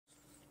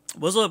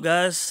What's up,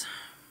 guys?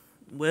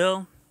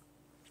 Well,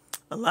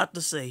 a lot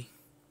to say.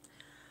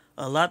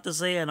 A lot to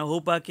say, and I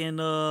hope I can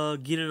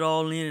get it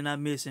all in and not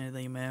miss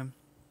anything, man.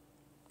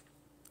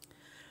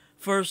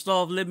 First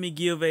off, let me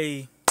give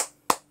a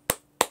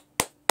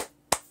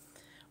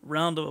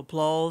round of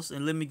applause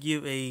and let me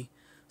give a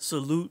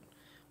salute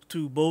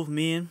to both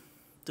men.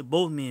 To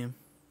both men.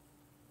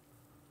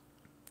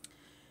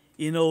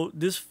 You know,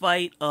 this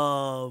fight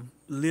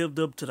lived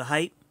up to the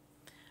hype.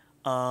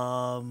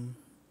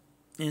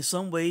 In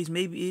some ways,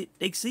 maybe it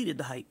exceeded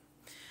the hype.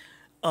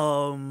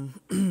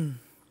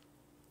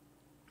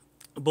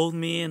 Both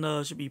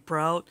men should be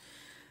proud,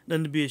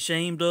 nothing to be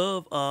ashamed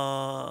of.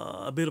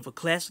 A bit of a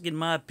classic, in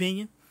my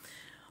opinion.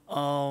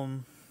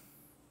 And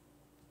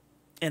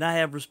I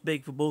have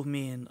respect for both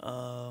men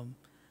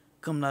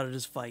coming out of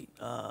this fight.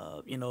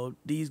 You know,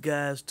 these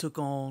guys took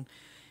on,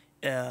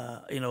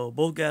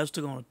 both guys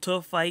took on a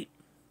tough fight,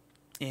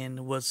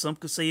 and what some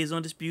could say is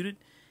undisputed.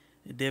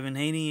 Devin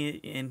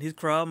Haney and his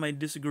crowd may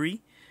disagree,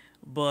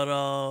 but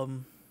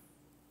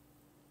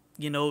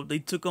you know, they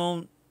took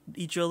on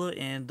each other,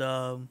 and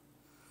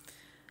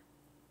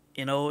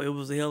you know, it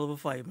was a hell of a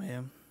fight,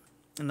 man.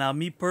 Now,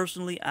 me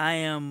personally,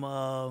 I'm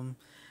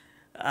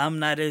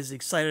not as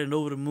excited and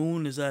over the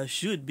moon as I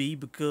should be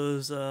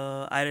because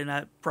I did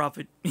not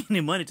profit any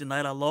money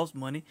tonight. I lost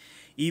money,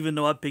 even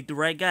though I picked the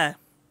right guy.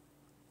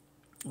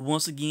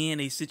 Once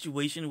again, a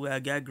situation where I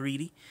got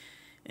greedy.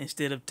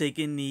 Instead of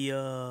taking the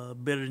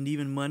better than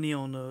even money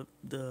on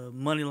the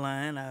money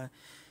line, I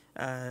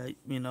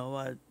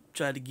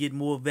tried to get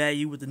more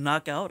value with the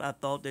knockout. I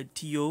thought that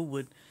T.O.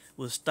 would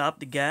stop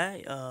the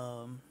guy.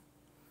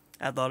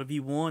 I thought if he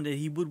won, that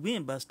he would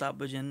win by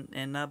stoppage and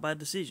not by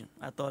decision.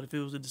 I thought if it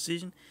was a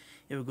decision,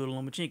 it would go to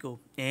Lomachenko.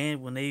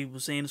 And when they were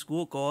saying the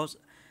scorecards,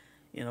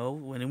 you know,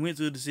 when it went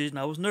to a decision,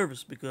 I was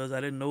nervous because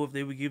I didn't know if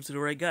they would give it to the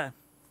right guy.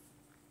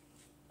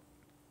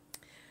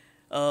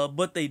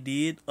 But they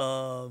did.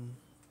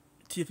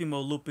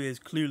 Teofimo Lopez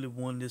clearly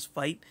won this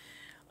fight.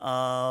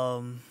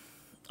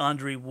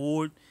 Andre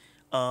Ward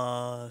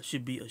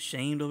should be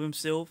ashamed of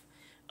himself.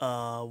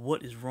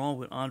 What is wrong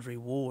with Andre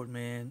Ward,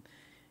 man?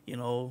 You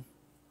know,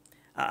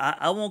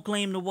 I won't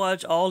claim to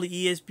watch all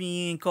the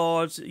ESPN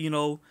cards, you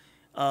know,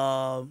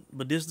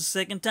 but this is the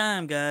second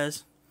time,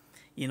 guys.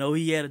 You know,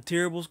 he had a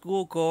terrible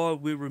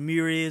scorecard with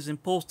Ramirez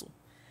and Postal.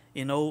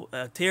 You know,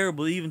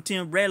 terrible. Even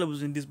Tim Bradley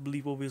was in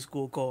disbelief over his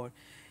scorecard.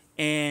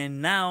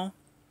 And now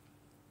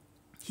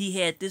he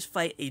had this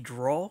fight a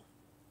draw.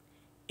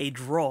 A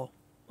draw.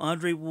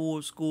 Andre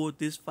Ward scored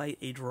this fight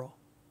a draw.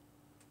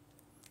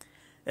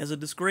 That's a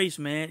disgrace,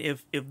 man.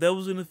 If there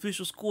was an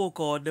official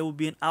scorecard, there would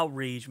be an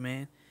outrage,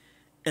 man.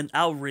 An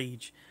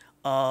outrage.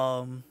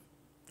 Julia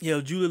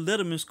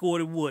Letterman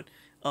scored at what?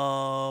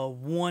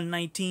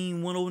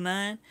 119,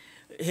 109.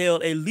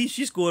 Hell, at least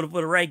she scored it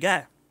for the right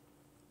guy.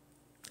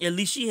 At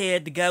least she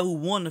had the guy who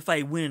won the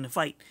fight winning the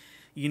fight.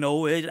 You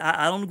know,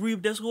 I don't agree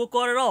with that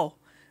scorecard at all.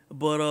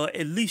 But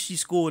at least she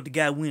scored the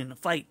guy winning the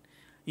fight.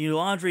 You know,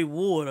 Andre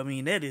Ward, I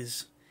mean, that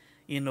is,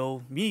 you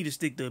know, you need to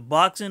stick to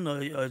boxing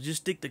or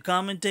just stick to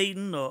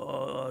commentating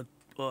or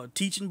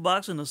teaching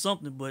boxing or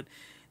something. But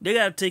they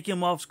got to take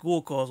him off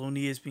scorecards on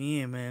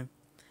ESPN, man.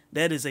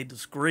 That is a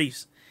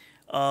disgrace.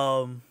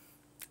 I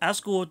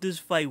scored this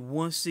fight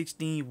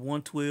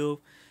 116-112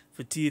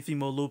 for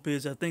Teofimo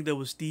Lopez. I think that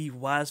was Steve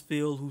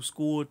Weisfeld who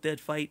scored that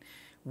fight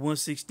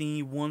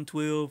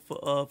 116-112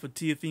 for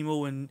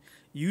Teofimo, and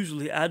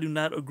usually I do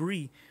not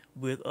agree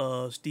with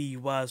Steve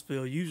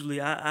Weisfeld.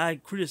 Usually I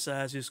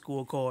criticize his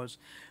scorecards,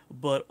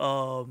 but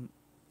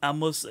I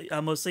must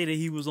say that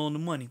he was on the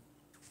money.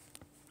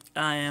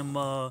 I am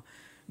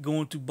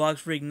going to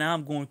BoxRec now.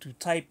 I'm going to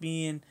type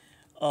in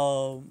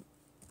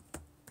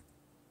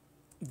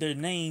their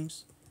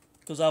names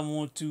because I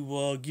want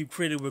to give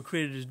credit where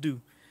credit is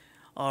due.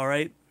 All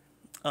right,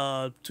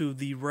 to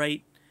the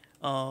right.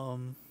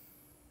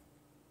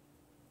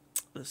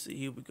 Let's see,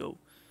 here we go.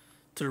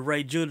 To the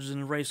right judges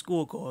and the right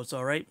scorecards,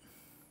 all right?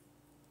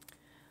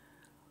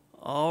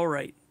 All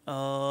right.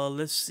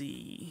 Let's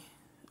see.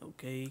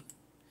 Okay.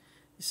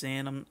 It's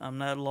saying I'm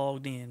not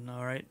logged in,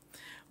 all right?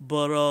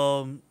 But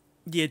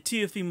yeah,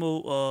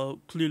 Teofimo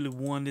clearly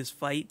won this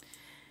fight.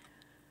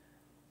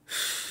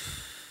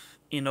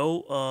 You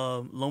know,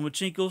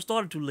 Lomachenko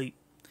started too late.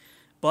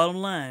 Bottom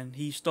line,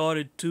 he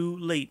started too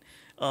late.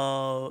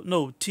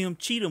 No, Tim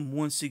Cheatham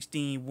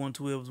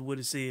 116-112 is what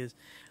it says.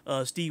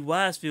 Steve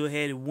Weisfeld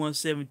had it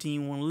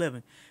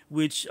 117-111,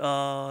 which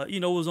you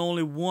know, was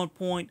only 1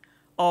 point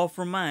off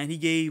from mine. He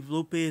gave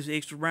Lopez the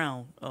extra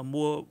round,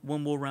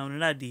 one more round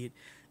than I did.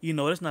 You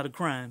know, that's not a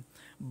crime.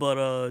 But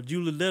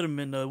Julia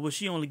Letterman,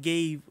 she only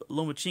gave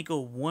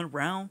Lomachenko 1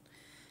 round.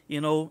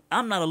 You know,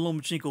 I'm not a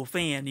Lomachenko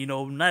fan, you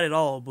know, not at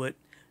all, but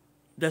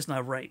that's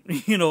not right.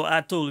 You know, I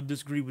totally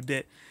disagree with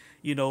that.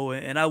 You know,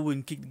 and I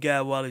wouldn't kick the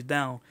guy while he's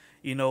down.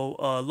 You know,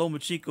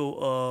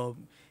 Lomachenko,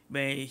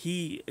 man,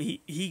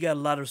 he got a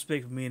lot of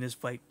respect for me in this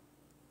fight.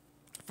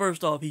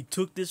 First off, he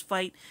took this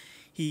fight.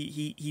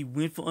 He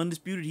went for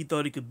undisputed. He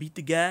thought he could beat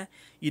the guy.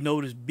 You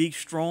know, this big,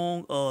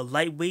 strong,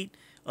 lightweight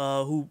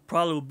who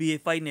probably will be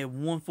fighting at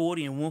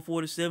 140 and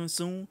 147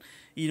 soon.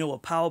 You know, a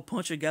power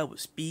puncher, guy with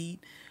speed.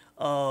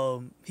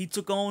 He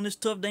took on this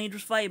tough,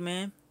 dangerous fight,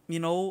 man. You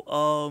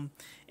know,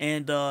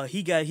 and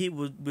he got hit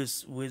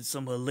with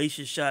some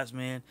hellacious shots,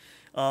 man.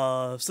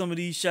 Some of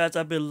these shots,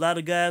 I bet a lot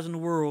of guys in the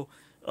world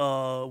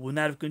would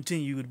not have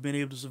continued, would have been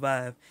able to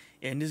survive.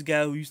 And this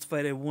guy who used to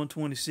fight at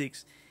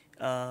 126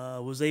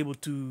 was able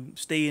to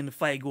stay in the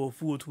fight, go a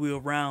full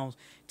 12 rounds,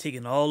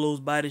 taking all those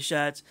body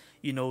shots,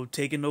 you know,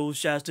 taking those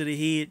shots to the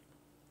head.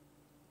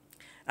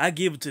 I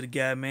give it to the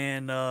guy,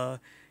 man.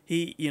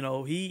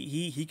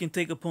 He can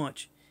take a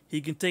punch.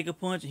 He can take a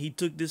punch, and he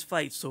took this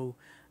fight. So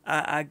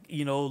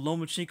you know,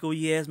 Lomachenko,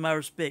 he has my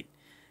respect.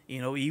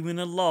 You know, even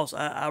a loss,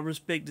 I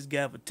respect this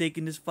guy for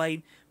taking this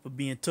fight, for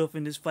being tough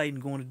in this fight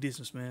and going the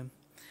distance, man.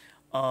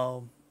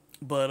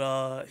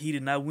 But he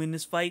did not win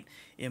this fight.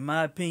 In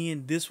my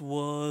opinion, this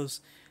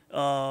was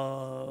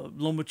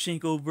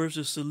Lomachenko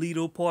versus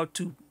Salido Part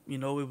 2. You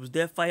know, it was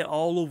that fight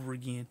all over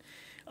again.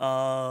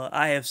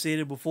 I have said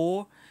it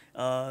before.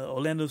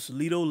 Orlando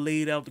Salido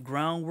laid out the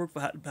groundwork for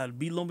how to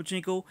beat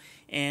Lomachenko,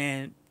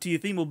 and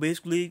Teofimo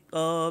basically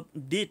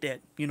did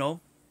that. You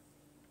know,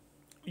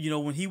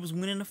 when he was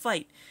winning the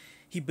fight,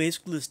 he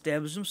basically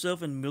established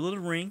himself in the middle of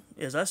the ring.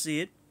 As I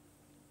said,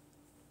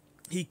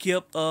 he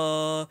kept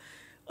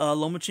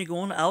Lomachenko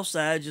on the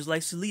outside, just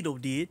like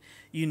Salido did.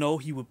 You know,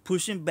 he would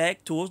push him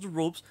back towards the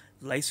ropes,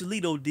 like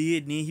Salido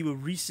did, and then he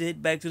would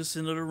reset back to the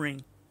center of the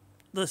ring.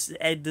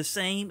 At the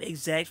same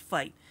exact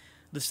fight.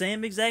 And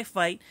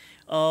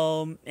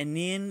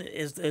then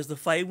as the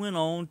fight went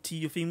on,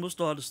 Teofimo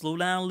started to slow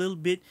down a little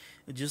bit,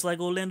 just like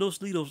Orlando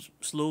Salido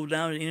slowed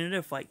down at the end of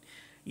their fight.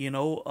 You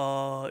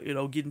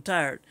know, getting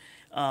tired.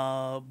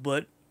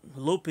 But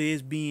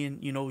Lopez, being,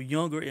 you know,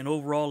 younger and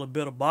overall a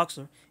better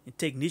boxer and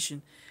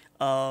technician,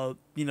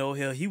 you know,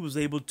 hell, he was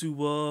able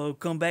to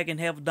come back and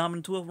have a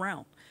dominant 12th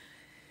round.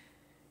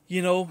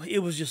 You know, it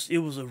was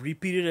a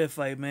repeat of that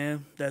fight,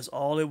 man. That's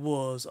all it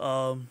was.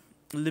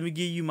 Let me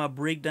give you my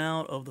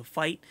breakdown of the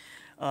fight.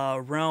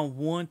 Round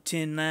 1,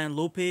 10-9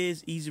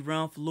 Lopez. Easy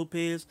round for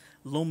Lopez.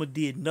 Loma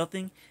did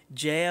nothing.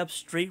 Jabs,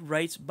 straight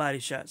rights, body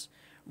shots.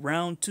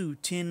 Round 2,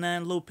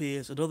 10-9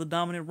 Lopez. Another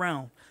dominant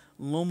round.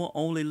 Loma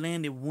only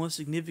landed one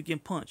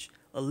significant punch,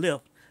 a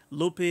left.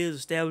 Lopez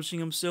establishing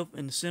himself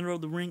in the center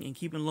of the ring and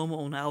keeping Loma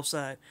on the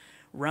outside.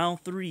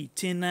 Round 3,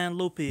 10-9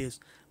 Lopez.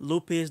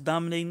 Lopez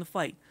dominating the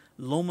fight.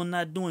 Loma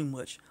not doing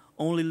much.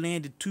 Only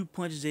landed 2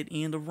 punches at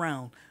the end of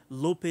round.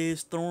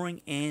 Lopez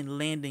throwing and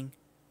landing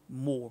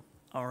more.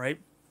 All right.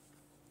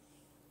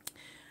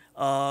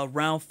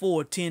 Round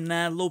 4,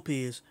 10-9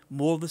 Lopez.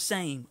 More of the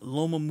same.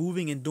 Loma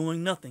moving and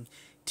doing nothing.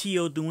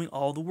 Teo doing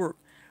all the work.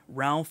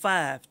 Round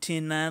 5,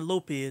 10-9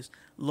 Lopez.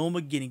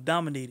 Loma getting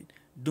dominated.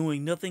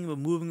 Doing nothing but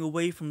moving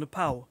away from the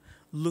power.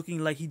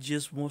 Looking like he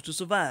just wants to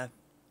survive.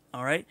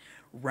 All right.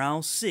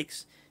 Round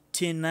 6,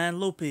 10-9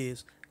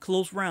 Lopez.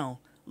 Close round.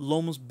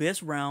 Loma's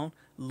best round.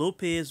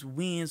 Lopez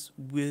wins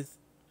with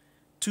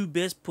 2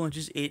 best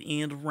punches at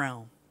end of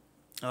round.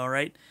 All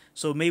right.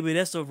 So maybe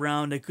that's a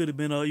round that could have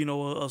been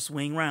a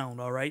swing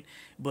round. All right.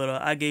 But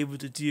I gave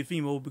it to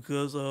Teofimo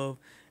because of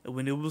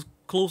when it was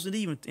close and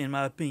even, in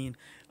my opinion.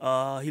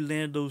 He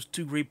landed those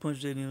 2 great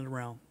punches at the end of the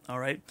round. All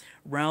right.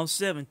 Round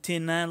 7,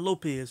 10-9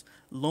 Lopez.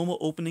 Loma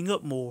opening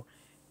up more.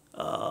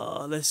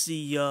 Let's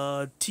see.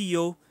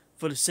 Teo,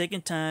 for the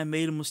second time,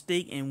 made a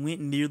mistake and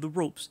went near the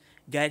ropes.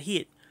 Got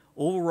hit.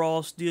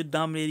 Overall, still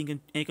dominating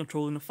and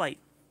controlling the fight.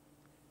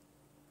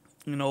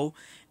 You know,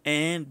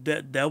 and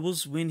that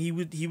was when he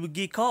would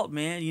get caught,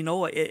 man. You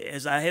know,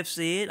 as I've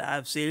said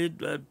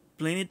it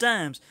plenty of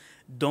times.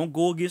 Don't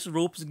go against the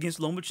ropes against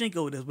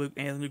Lomachenko. That's what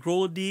Anthony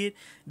Crolla did.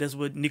 That's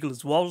what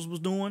Nicholas Walters was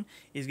doing.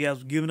 His guys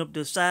were giving up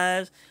their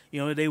size.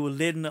 You know, they were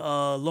letting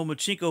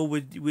Lomachenko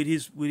with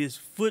his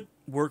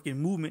footwork and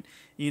movement.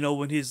 You know,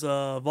 when his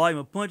volume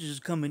of punches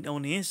is coming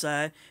on the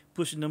inside,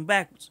 pushing them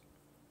backwards.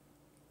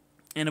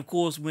 And of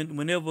course,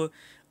 whenever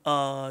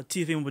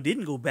Teofimo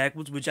didn't go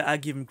backwards, which I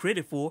give him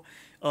credit for,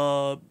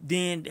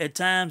 then at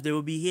times there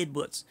would be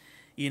headbutts,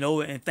 you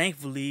know, and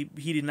thankfully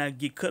he did not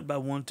get cut by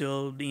one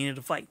till the end of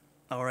the fight.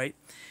 All right.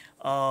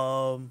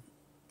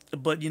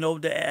 But you know,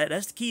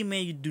 that's the key,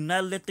 man. You do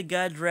not let the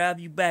guy drive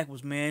you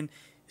backwards, man.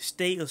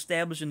 Stay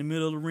established in the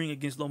middle of the ring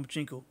against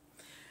Lomachenko.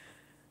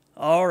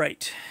 All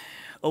right.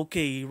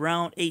 Okay,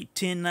 round 8,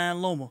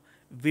 10-9 Loma.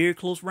 Very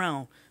close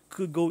round.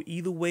 Could go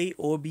either way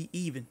or be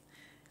even.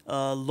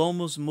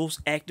 Loma's most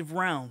active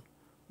round.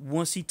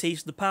 Once he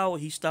tastes the power,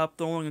 he stopped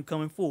throwing and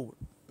coming forward.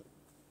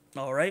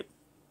 All right.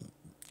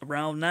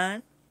 Round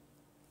 9,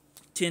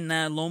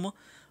 10-9 Loma.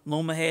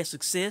 Loma had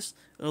success.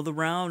 Another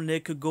round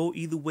that could go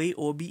either way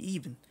or be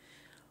even.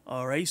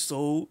 All right.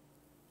 So,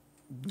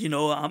 you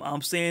know,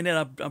 I'm saying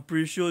that I'm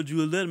pretty sure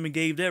Julia Letterman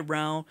gave that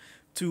round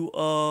to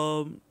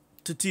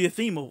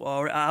Teofimo.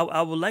 All right.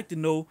 I would like to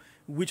know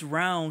which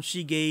round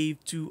she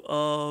gave to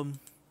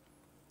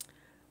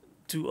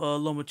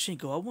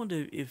Lomachenko. I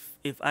wonder if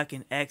I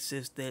can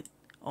access that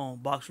on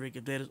BoxRec,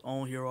 if that is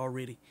on here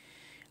already,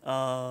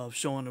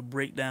 showing a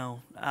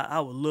breakdown. I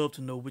would love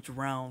to know which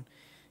round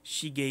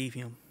she gave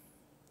him.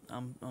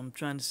 I'm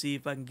trying to see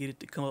if I can get it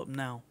to come up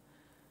now.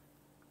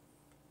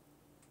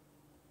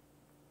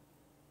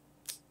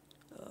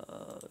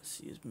 Let's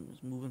see, it's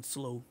moving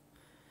slow.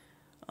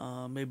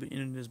 Maybe the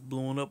internet is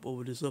blowing up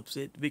over this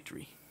upset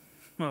victory.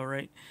 All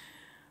right.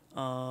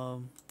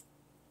 And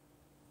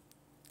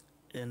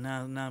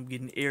now I'm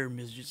getting error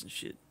messages and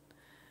shit.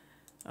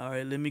 All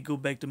right, let me go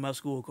back to my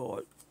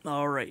scorecard.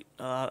 All right,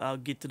 I'll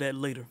get to that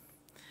later.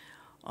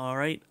 All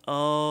right.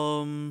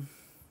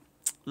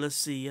 Let's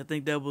see. I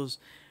think that was,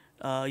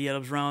 that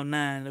was round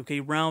 9. Okay,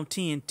 round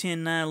 10,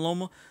 10-9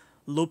 Loma.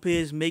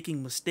 Lopez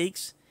making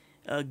mistakes,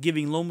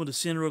 giving Loma the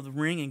center of the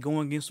ring and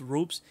going against the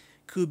ropes.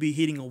 Could be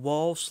hitting a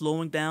wall,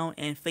 slowing down,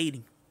 and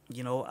fading.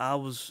 You know, I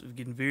was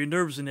getting very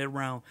nervous in that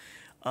round.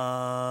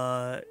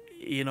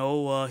 He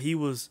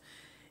was,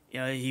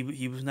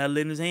 he was not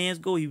letting his hands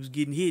go. He was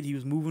getting hit. He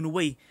was moving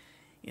away.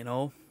 You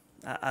know,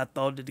 I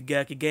thought that the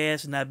guy could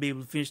gas and not be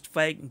able to finish the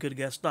fight and could have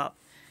got stopped.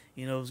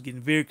 You know, I was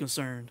getting very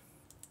concerned.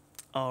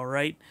 All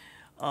right.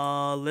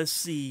 Let's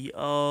see.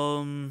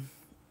 Where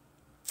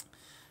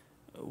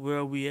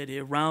are we at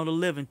here? Round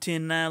 11,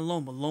 10-9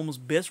 Loma. Loma's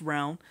best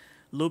round.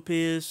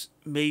 Lopez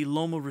made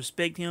Loma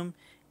respect him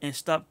and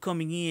stop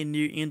coming in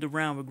near end of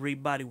round with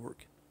great body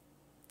work.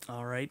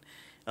 All right.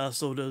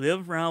 So the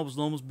 11th round was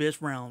Loma's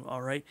best round.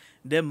 All right.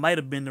 That might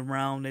have been the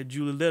round that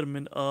Julie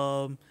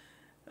Letterman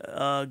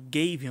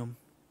gave him.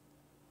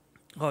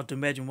 Hard to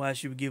imagine why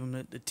she would give him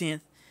the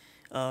 10th.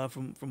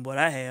 From what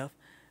I have.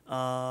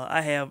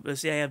 Let's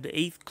say I have the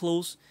 8th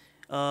close,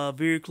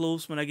 very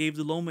close when I gave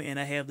the Loma, and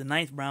I have the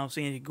 9th round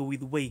saying it could go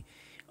either way.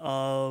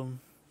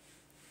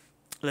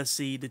 Let's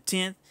see, the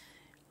 10th,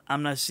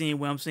 I'm not seeing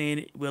where I'm saying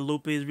it, where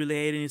Lopez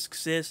really had any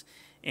success,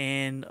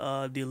 and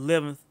the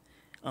 11th,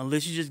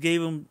 unless you just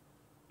gave him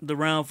the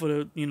round for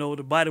the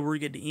the body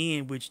work at the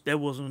end, which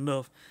that wasn't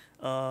enough.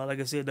 Like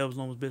I said, that was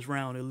Loma's best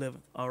round, the 11th.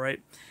 All right,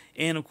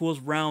 and of course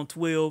round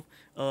 12,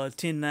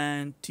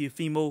 10-9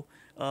 Teofimo.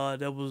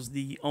 That was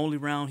the only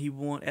round he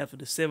won after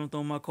the 7th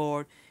on my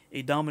card.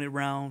 A dominant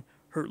round,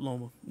 hurt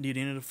Loma near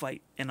the end of the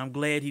fight. And I'm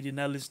glad he did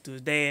not listen to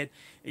his dad.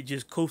 It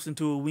just coasting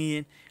to a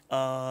win.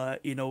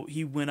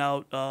 He went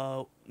out,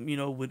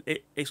 with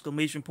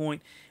exclamation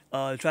point,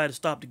 tried to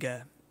stop the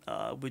guy,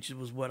 which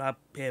was what I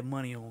had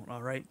money on,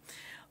 all right?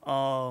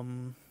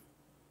 And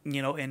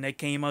that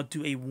came out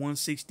to a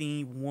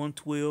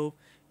 116-112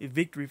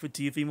 victory for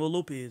Teofimo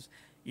Lopez.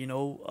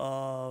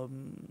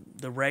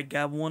 The right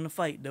guy won the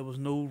fight. There was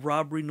no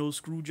robbery, no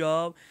screw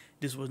job.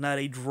 This was not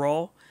a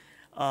draw.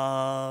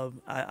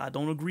 I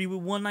don't agree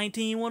with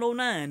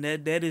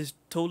 119-109. That is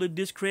totally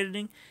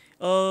discrediting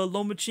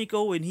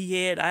Lomachenko,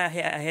 and I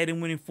had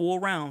him winning 4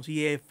 rounds.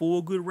 He had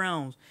 4 good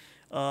rounds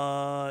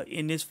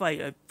in this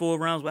fight. 4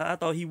 rounds, but I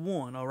thought he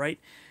won, all right?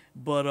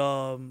 But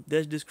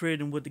that's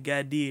discrediting what the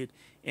guy did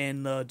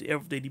and the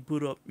effort that he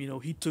put up.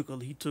 He took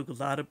a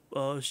lot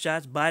of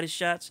shots, body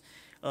shots.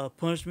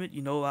 Punishment,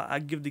 I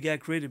give the guy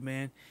credit,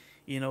 man.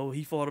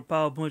 He fought a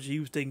power puncher.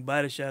 He was taking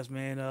body shots,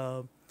 man.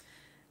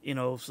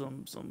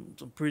 Some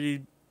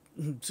pretty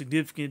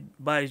significant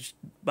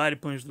body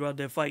punches throughout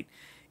that fight,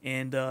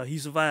 and he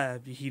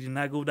survived. He did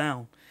not go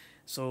down.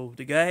 So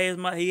the guy has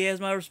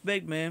my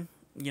respect, man.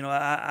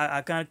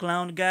 I kind of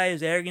clown the guy,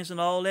 his arrogance and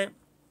all that.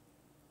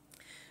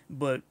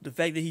 But the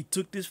fact that he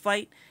took this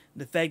fight,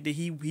 the fact that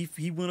he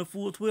went a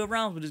full 12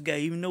 rounds with this guy,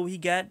 even though he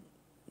got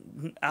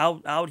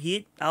out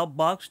hit, out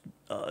boxed,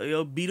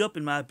 beat up,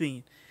 in my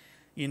opinion.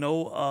 He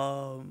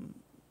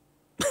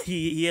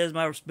has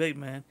my respect,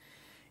 man.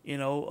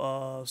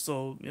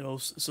 Salute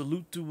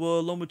to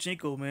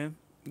Lomachenko, man.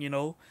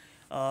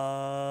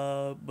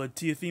 But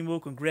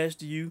Teofimo, congrats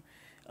to you.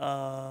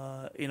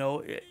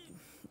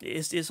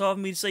 It's hard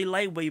for me to say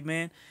lightweight,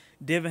 man.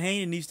 Devin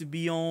Haney needs to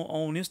be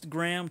on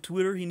Instagram,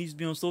 Twitter. He needs to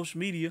be on social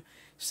media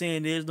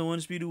saying there's no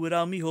undisputed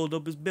without me. Hold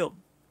up his belt.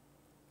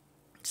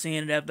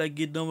 Saying that after I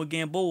get done with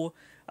Gamboa,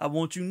 I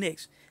want you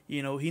next.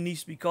 He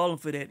needs to be calling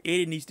for that.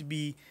 Eddie needs to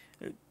be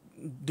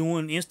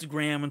doing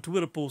Instagram and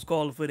Twitter posts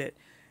calling for that.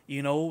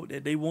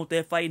 That they want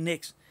that fight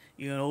next.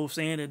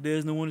 Saying that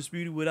there's no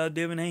undisputed without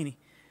Devin Haney.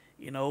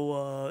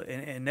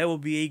 And that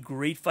would be a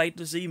great fight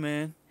to see,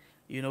 man.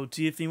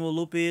 Teofimo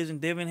Lopez and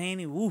Devin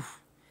Haney, woof.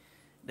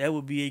 That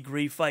would be a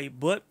great fight.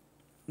 But,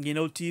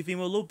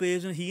 Teofimo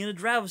Lopez, and he in the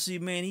driver's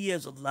seat, man. He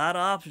has a lot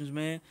of options,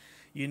 man.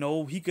 He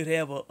could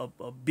have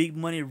a big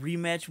money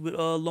rematch with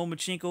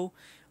Lomachenko.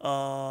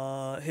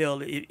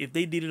 Hell, if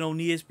they did it on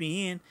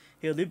ESPN,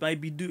 hell, it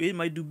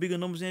might do bigger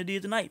numbers than it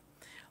did tonight.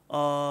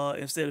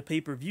 Instead of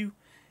pay-per-view,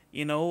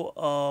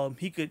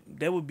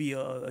 that would be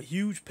a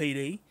huge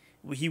payday.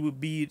 Where he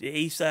would be the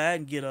A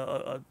side and get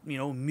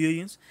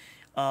millions.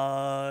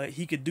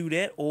 He could do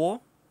that,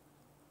 or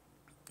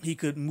he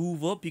could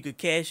move up. He could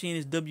cash in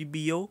his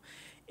WBO,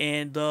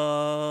 and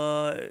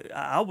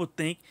I would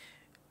think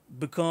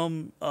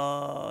become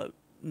I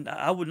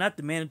would not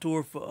the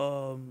mandatory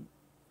for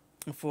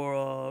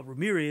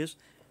Ramirez,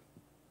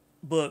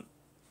 but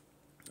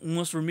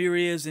once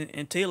Ramirez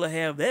and Taylor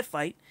have that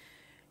fight,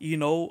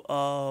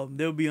 there'll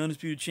be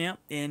undisputed champ.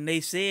 And they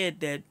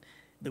said that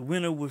the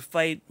winner would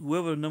fight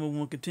whoever the number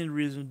one contender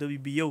is in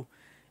WBO.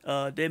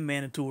 That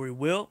mandatory.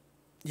 Well,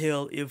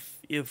 hell,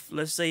 if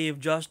let's say if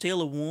Josh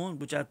Taylor won,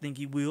 which I think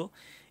he will,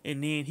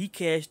 and then he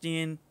cashed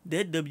in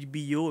that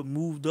WBO and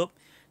moved up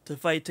to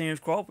fight Terrence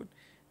Crawford,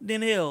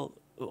 then hell,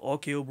 or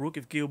Kell Brook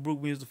if Kell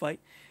Brook wins the fight,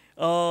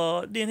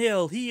 then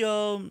hell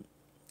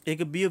it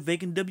could be a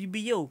vacant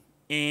WBO,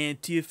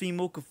 and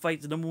Teofimo could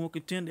fight the number one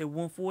contender at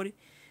 140,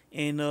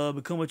 and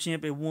become a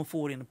champ at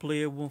 140 and a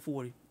player at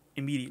 140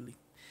 immediately.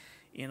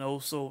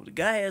 So the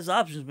guy has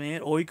options,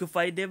 man. Or he could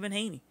fight Devin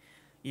Haney.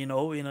 I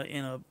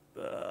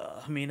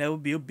mean, that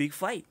would be a big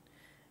fight.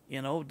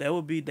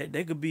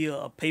 That could be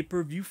a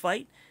pay-per-view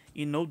fight.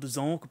 The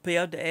Zone could pay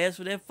out the ass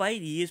for that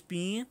fight.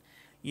 ESPN.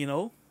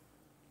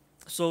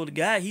 So the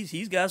guy,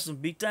 he's got some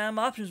big time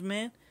options,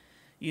 man.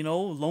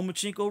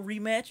 Lomachenko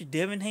rematch,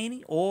 Devin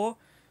Haney, or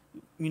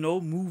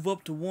move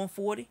up to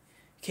 140,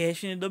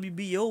 cash in the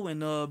WBO,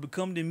 and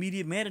become the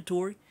immediate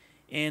mandatory.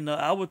 And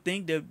I would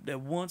think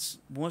that once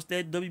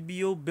that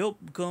WBO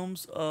belt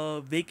becomes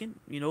vacant,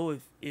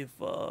 if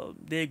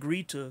they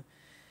agree to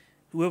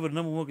whoever the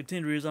number one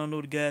contender is, I don't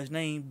know the guy's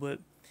name, but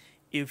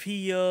if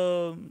he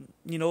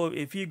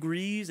if he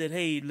agrees that,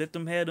 hey, let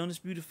them have the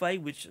undisputed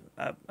fight, which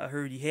I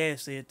heard he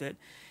has said that,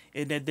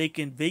 and that they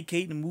can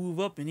vacate and move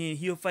up, and then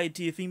he'll fight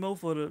Teofimo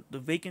for the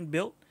vacant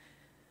belt.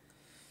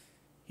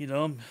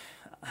 I'm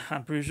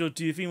pretty sure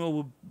Teofimo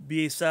will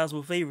be a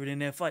sizable favorite in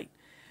that fight.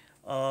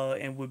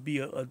 And would be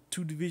a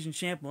two-division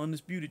champ,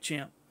 undisputed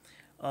champ,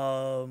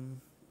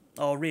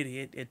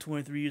 already at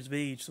 23 years of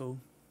age. So,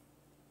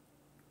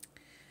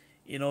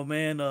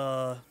 man,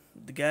 the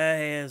guy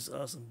has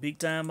some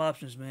big-time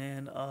options,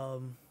 man.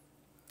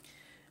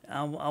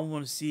 I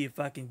want to see if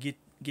I can get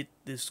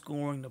this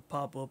scoring to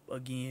pop up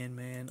again,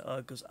 man,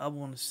 because I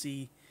want to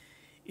see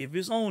if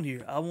it's on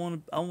here. I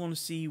want to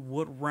see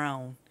what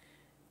round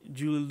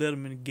Julie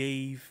Letterman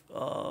gave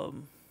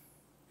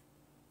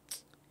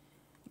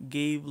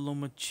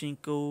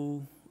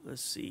Lomachenko.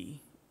 Let's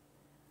see.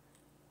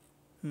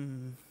 Let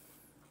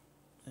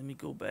me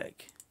go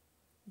back.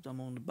 I'm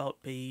on the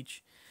About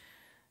page.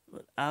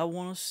 But I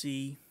want to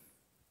see.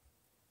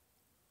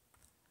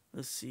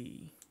 Let's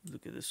see.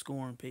 Look at the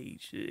scoring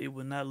page. It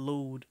will not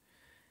load.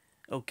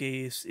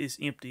 Okay, it's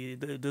empty.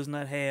 It doesn't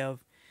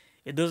have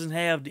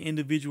the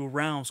individual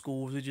round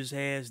scores. It just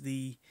has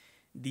the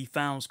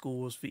final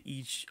scores for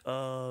each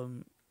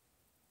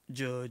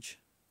judge.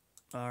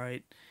 All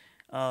right.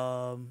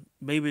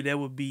 Maybe that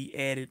would be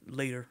added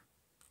later.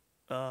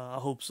 I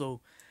hope so.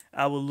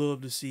 I would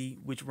love to see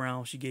which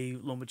round she gave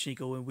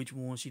Lomachenko and which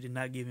one she did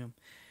not give him.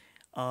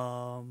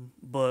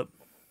 But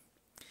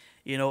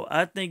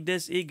I think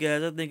that's it,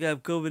 guys. I think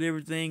I've covered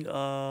everything.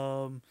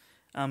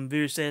 I'm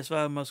very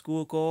satisfied with my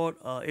scorecard.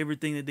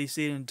 Everything that they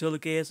said in the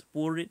telecast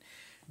supported it.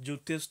 Joe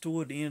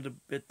Tessitore at the end of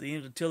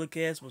the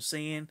telecast was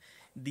saying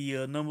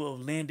the number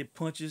of landed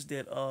punches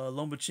that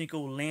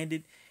Lomachenko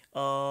landed.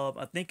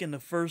 I think in the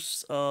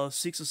first 6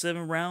 or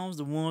 7 rounds,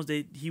 the ones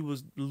that he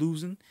was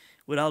losing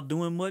without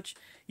doing much,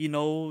 he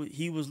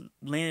was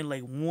landing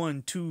like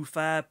 1, 2,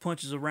 5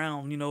 punches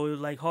around. It was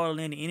like hardly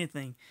landing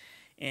anything.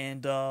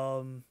 And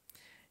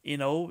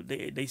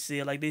they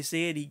said, like they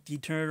said, he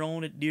turned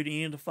on it near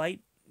the end of the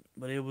fight,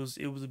 but it was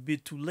a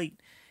bit too late,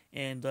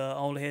 and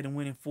only had him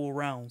winning 4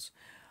 rounds.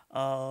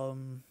 I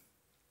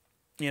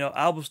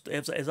was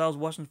as I was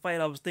watching the fight,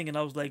 I was thinking,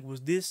 I was like,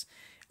 was this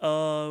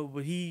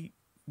what he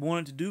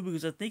wanted to do?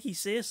 Because I think he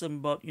said something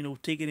about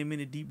taking him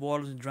into deep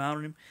waters and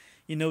drowning him.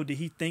 Did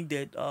he think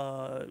that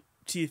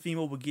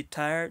Teofimo would get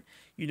tired?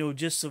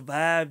 Just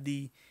survive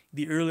the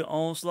early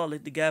onslaught,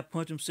 let the guy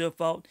punch himself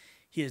out.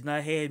 He has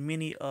not had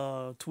many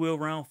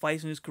 12-round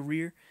fights in his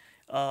career.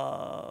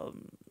 And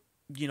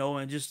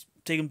just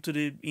take him to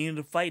the end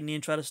of the fight and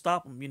then try to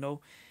stop him.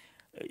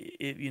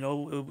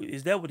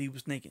 Is that what he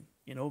was thinking?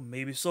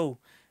 Maybe so,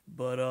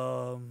 but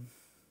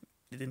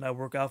it did not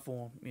work out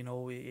for him.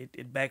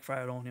 It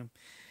backfired on him,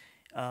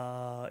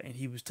 and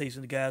he was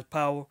tasting the guy's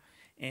power,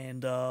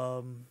 and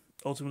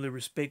ultimately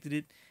respected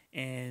it,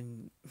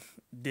 and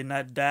did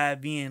not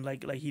dive in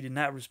like he did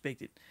not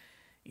respect it.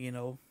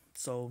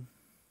 So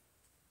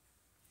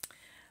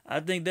I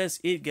think that's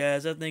it,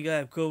 guys. I think I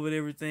have covered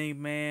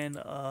everything, man.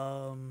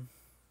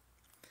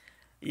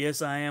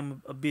 Yes, I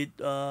am a bit,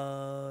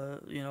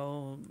 not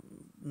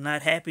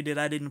happy that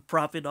I didn't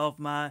profit off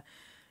my,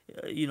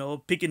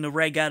 picking the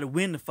right guy to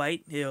win the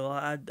fight. Hell,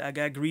 I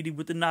got greedy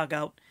with the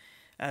knockout.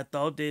 I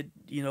thought that,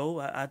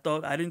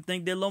 I didn't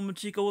think that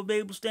Lomachenko would be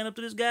able to stand up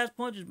to this guy's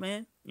punches,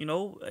 man.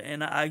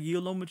 And I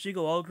give Lomachenko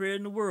all the credit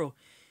in the world.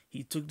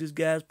 He took this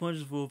guy's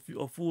punches for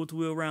a full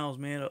 12 rounds,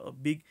 man. A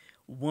big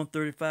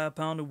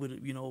 135-pounder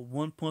with,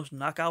 one-punch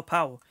knockout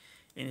power.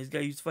 And this guy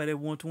used to fight at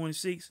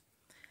 126.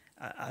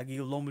 I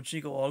give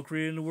Lomachenko all the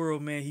credit in the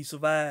world, man. He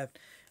survived,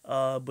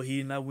 but he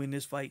did not win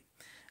this fight.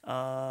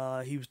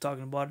 He was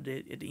talking about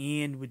it at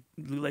the end with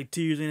like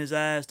tears in his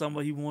eyes, talking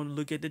about he wanted to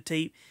look at the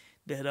tape,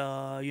 that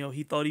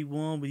he thought he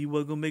won, but he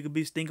wasn't gonna make a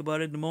big stink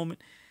about it at the moment.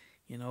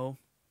 He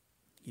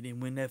didn't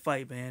win that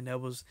fight, man.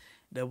 That was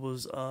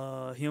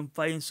him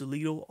fighting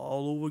Salido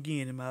all over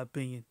again, in my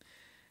opinion.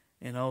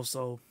 And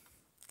also,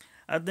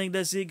 I think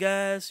that's it,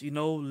 guys. You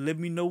know, let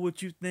me know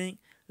what you think.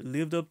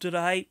 Lived up to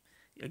the hype.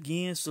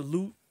 Again,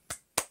 salute.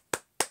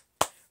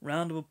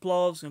 Round of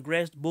applause.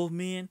 Congrats to both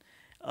men.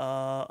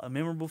 A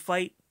memorable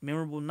fight,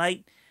 memorable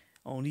night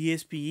on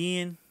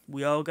ESPN.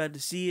 We all got to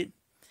see it.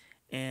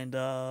 And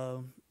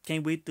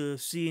can't wait to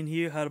see and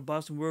hear how the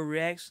boxing world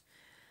reacts.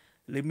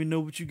 Let me know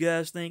what you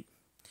guys think.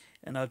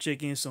 And I'll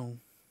check in soon.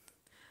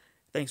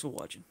 Thanks for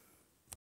watching.